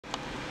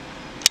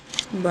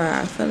but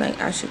I feel like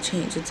I should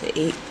change it to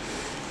 8.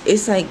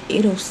 It's like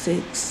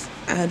 8:06.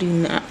 I do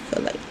not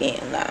feel like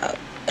being loud.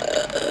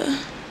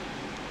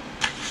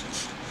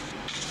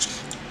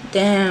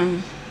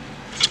 Damn.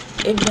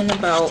 It's been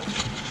about,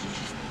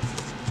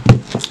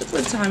 look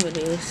what time it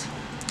is.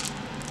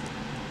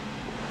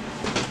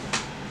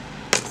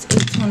 It's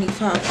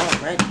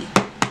 8:25 already.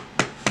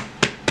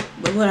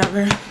 But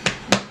whatever.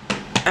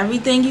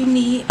 Everything you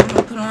need. I'm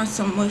gonna put on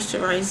some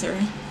moisturizer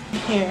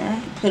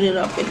here. Put it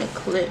up in the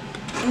clip.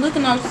 I'm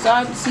looking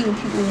outside to see what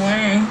people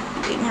wearing.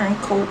 They wearing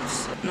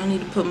coats. And I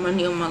need to put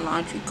money on my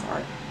laundry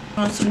cart.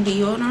 On some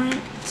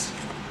deodorant.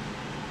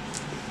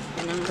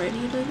 And I'm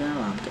ready to go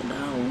out the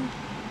door.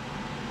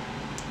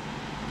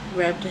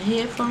 Grab the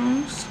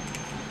headphones.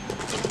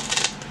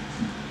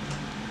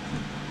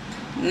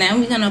 Now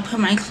we're gonna put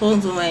my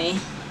clothes away.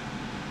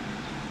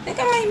 Look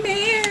at my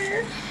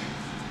bear.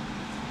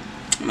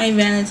 My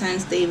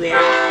Valentine's Day bear.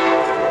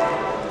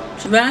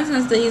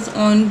 Valentine's Day is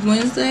on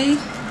Wednesday.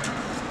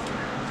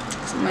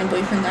 So my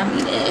boyfriend got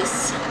me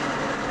this.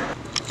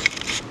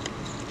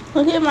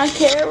 Look at my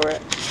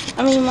carrot.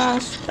 I mean my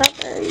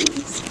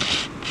strawberries.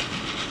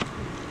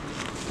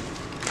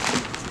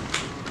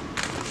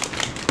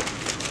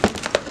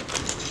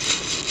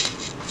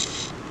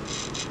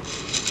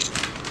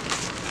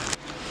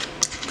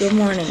 Good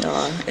morning,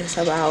 y'all. It's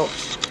about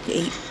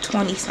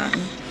 8:20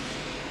 something.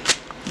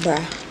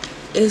 Bruh,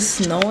 it's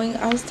snowing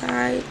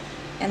outside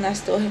and I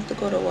still have to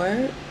go to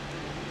work.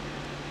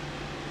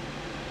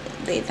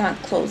 They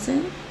not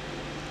closing.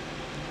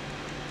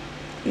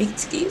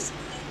 Excuse me.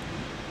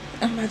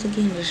 I'm about to get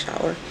in the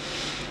shower.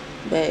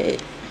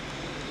 But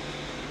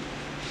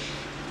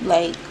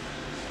like,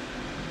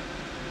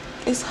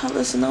 it's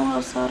hella snow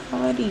outside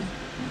already.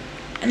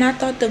 And I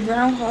thought the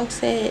groundhog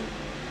said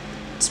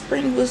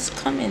spring was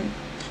coming.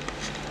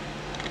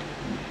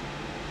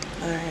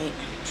 Alright.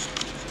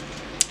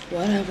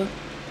 Whatever.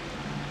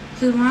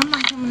 Cause why am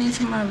I coming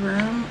into my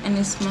room and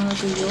it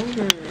smells like a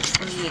yogurt?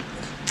 Like,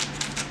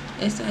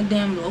 it's that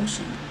damn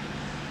lotion.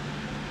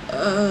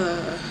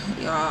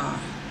 Y'all.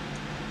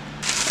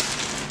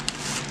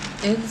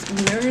 It's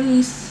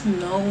literally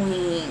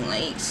snowing.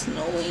 Like,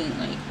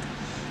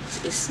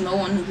 it's snow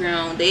on the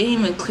ground. They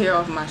didn't even clear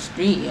off my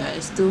street yet.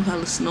 It's still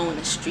hella snow in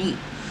the street.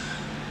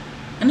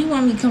 And they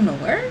want me to come to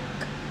work?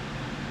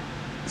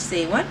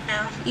 Say what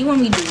now? You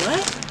want me to do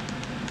what?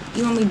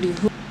 You want me to do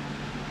who?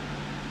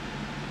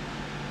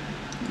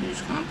 I'm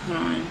just gonna put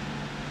on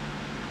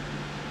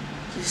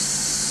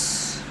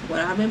just what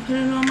I've been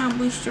putting on my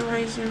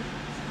moisturizer.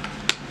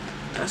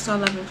 That's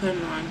all I've been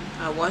putting on.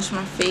 I wash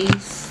my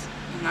face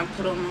and I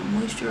put on my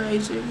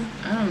moisturizer.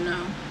 I don't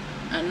know.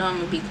 I know I'm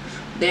gonna be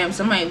damn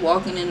somebody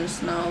walking in the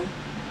snow.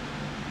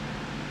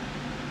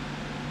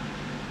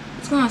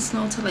 It's gonna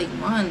snow till like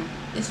 1.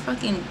 It's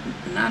fucking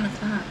 9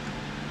 o'clock.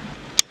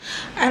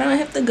 I don't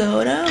have to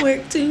go to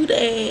work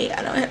today.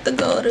 I don't have to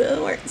go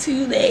to work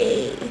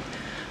today.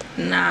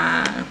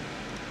 Nah.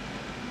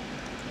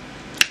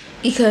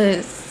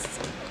 Because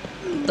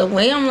the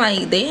way I'm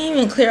like, they didn't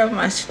even clear up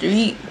my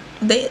street.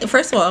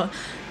 First of all,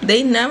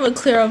 they never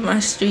clear up my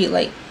street.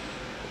 Like,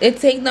 it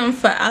take them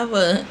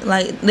forever.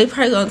 Like, they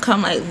probably gonna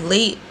come like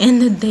late in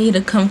the day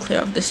to come clear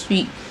up the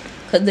street.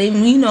 Cause they,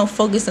 you know,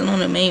 focusing on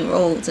the main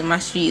roads, and my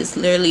street is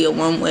literally a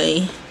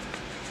one-way.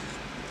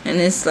 And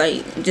it's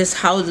like just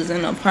houses in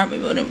an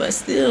apartment building, but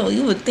still,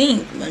 you would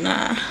think, but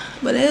nah.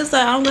 But it's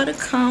like, I'm gonna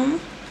come.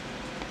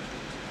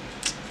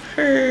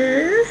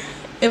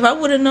 If I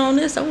would have known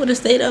this, I would have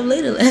stayed up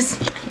later last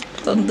night.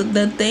 So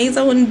the things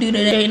I wouldn't do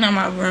today in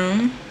my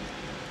room.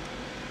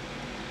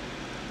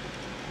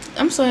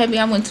 I'm so happy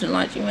I went to the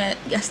laundromat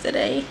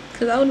yesterday,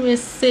 because I would have been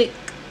sick.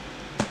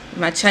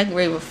 My check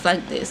rate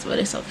reflect this, but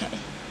it's okay.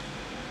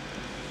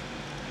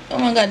 Oh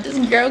my god, this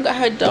girl got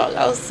her dog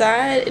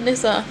outside, and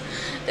it's a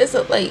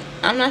like,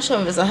 I'm not sure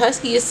if it's a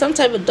husky. It's some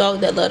type of dog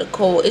that love the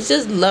cold. It's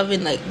just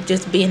loving like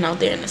just being out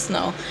there in the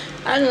snow.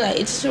 I don't know, like,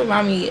 it just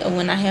remind me of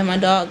when I had my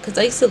dog, because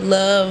I used to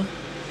love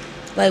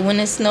like when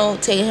it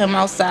snowed, taking him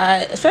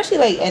outside, especially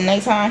like at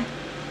nighttime,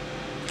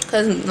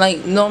 because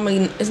like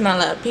normally it's not a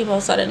lot of people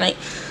outside at night.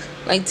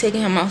 Like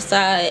taking him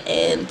outside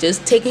and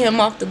just taking him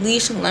off the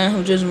leash and letting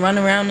him just run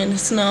around in the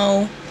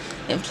snow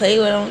and play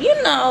with him, you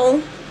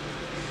know.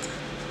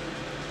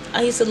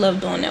 I used to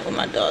love doing that with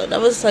my dog. That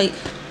was like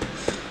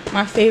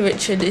my favorite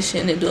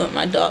tradition, to do with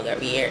my dog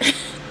every year.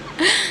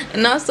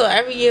 And also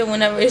every year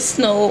whenever it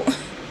snowed,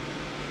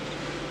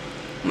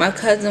 my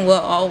cousin will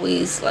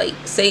always, like,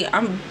 say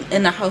I'm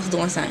in the house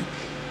doing something,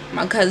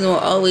 my cousin will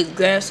always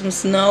grab some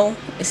snow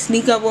and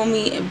sneak up on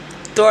me and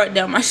throw it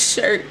down my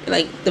shirt,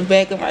 like the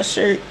back of my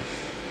shirt.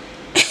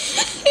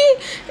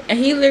 And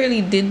he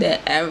literally did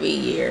that every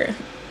year.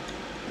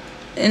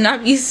 And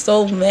I'd be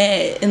so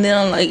mad. And then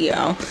I'm like,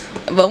 yo.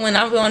 But when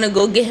I want to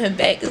go get him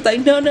back, it's like,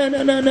 no.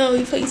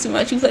 You play too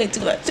much.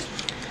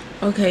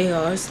 Okay,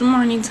 y'all. It's the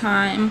morning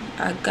time.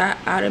 I got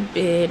out of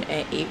bed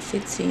at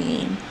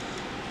 8:15.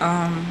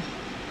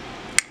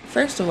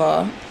 First of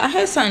all, I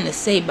had something to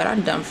say, but I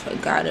done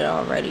forgot it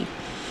already.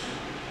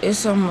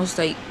 It's almost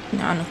like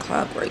 9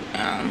 o'clock right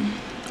now.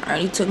 I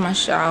already took my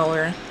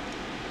shower.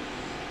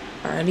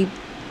 I already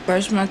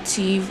brushed my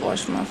teeth,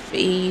 washed my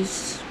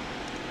face.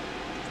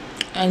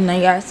 And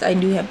yes, I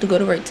do have to go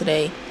to work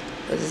today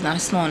because it's not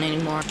snowing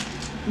anymore.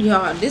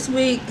 Y'all, this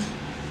week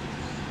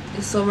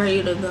is so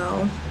ready to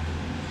go.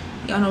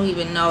 Y'all don't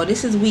even know.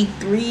 This is week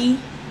 3.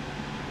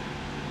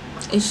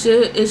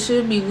 It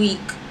should be week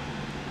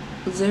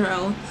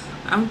 0.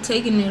 I'm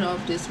taking it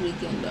off this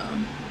weekend though.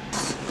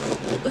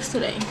 What's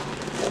today?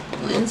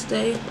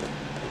 Wednesday.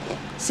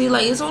 See,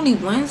 like, it's only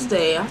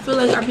Wednesday. I feel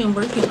like I've been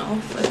working all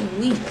fucking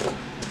week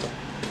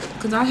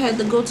because I had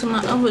to go to my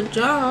other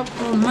job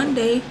on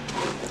Monday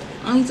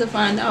only to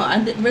find out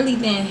I really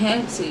didn't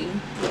have to.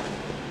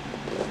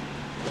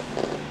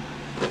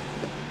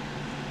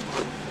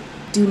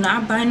 Do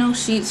not buy no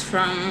sheets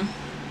from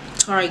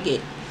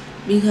Target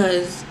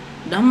because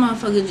them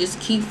motherfuckers just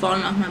keep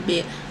falling off my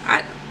bed.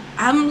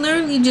 I'm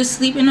literally just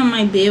sleeping on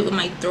my bed with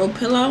my throw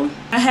pillow.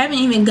 I haven't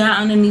even got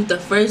underneath the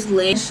first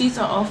layer. Sheets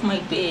are off my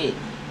bed.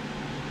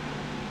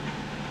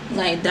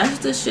 Like, that's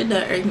the shit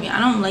that irks me. I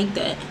don't like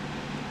that.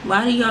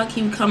 Why do y'all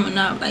keep coming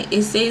up? Like,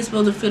 it says it's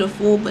supposed to fit a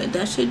full, but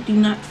that shit do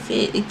not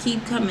fit. It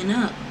keep coming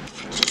up.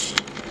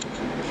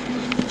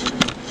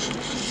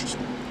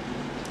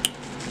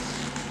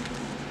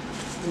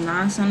 It's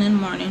 9 Sunday in the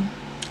morning.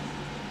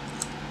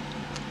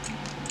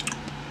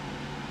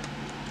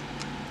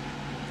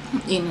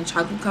 Eating a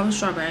chocolate covered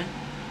strawberry.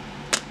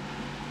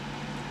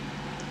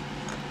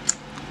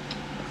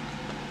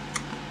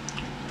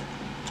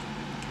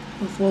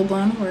 Before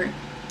going to work.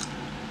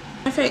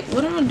 In fact,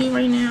 what I'm gonna do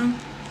right now,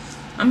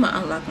 I'm gonna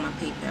unlock my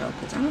PayPal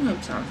because I don't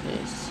have time for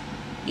this.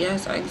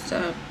 Yes, I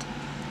accept.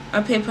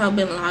 My PayPal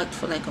been locked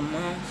for like a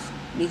month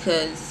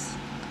because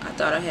I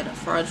thought I had a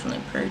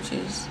fraudulent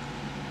purchase.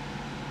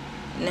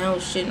 Now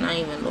shit not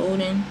even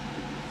loading.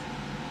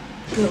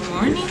 Good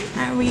morning,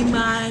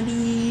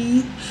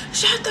 everybody.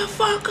 Shut the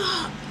fuck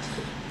up.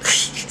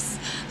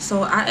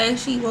 So I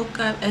actually woke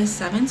up at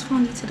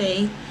 7:20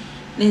 today.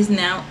 It is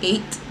now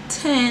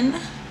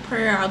 8:10.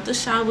 Out the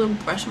shower,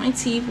 brush my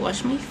teeth,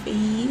 wash my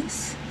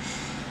face.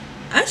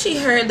 I actually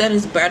heard that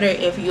it's better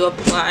if you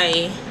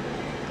apply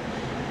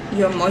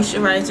your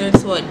moisturizer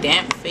to a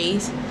damp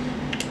face.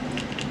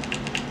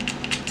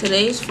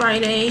 Today's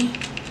Friday.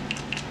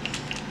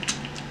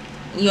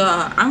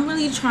 Y'all, I'm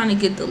really trying to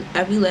get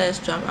every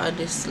last drop out of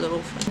this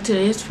little.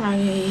 Today's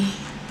Friday.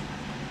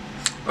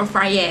 Or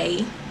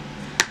Friday.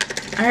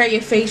 I heard your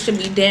face should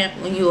be damp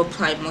when you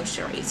apply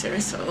moisturizer,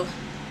 so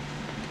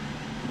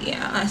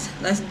yeah,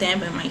 let's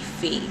dampen my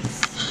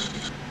face.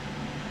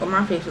 But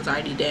my face was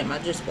already damp. I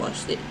just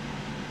washed it.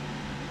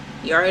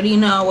 You already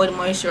know what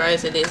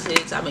moisturizer this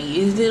is. I've been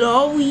using it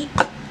all week.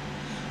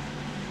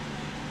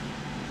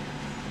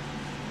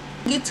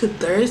 Get to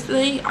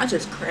Thursday, I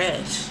just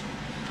crash.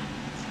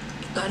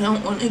 I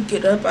don't want to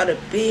get up out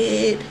of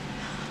bed.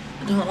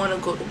 I don't want to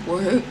go to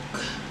work.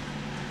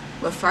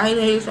 But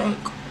Friday is like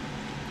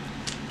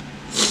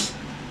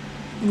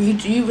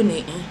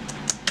rejuvenating.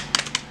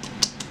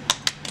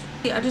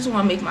 I just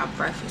want to make my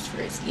breakfast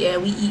first. Yeah,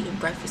 we eating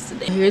breakfast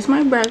today. Here's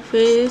my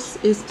breakfast.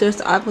 It's just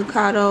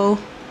avocado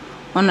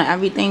on the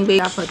everything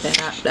bagel. I put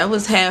that up. That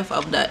was half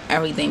of the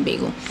everything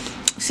bagel.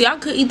 See, I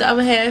could eat the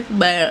other half,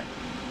 but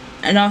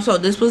and also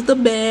this was the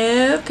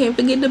Bev. Can't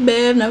forget the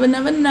Bev. Never,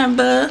 never,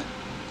 never.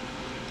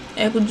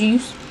 Apple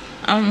juice.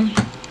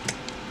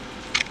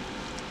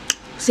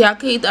 See, I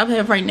could eat the other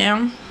half right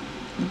now,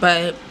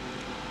 but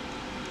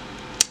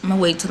I'm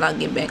gonna wait till I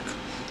get back.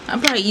 I'll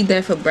probably eat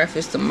that for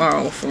breakfast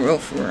tomorrow, for real,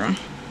 for real.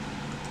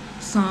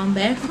 So I'm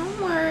back from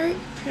work.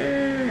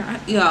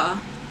 Y'all,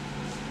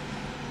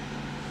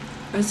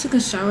 I took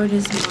a shower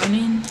this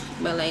morning,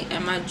 but like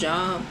at my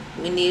job,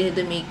 we needed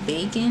to make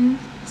bacon.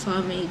 So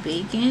I made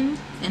bacon,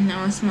 and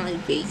now I smell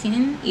like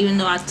bacon, even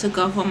though I took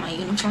off all my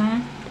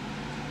uniform.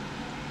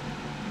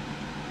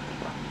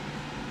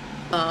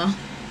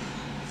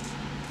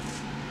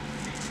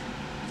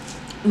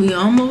 We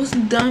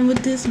almost done with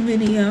this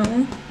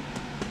video.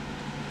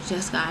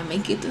 Just gotta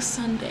make it to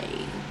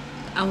Sunday.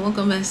 I woke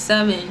up at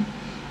 7.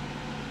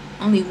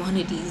 Only one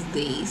of these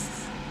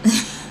days.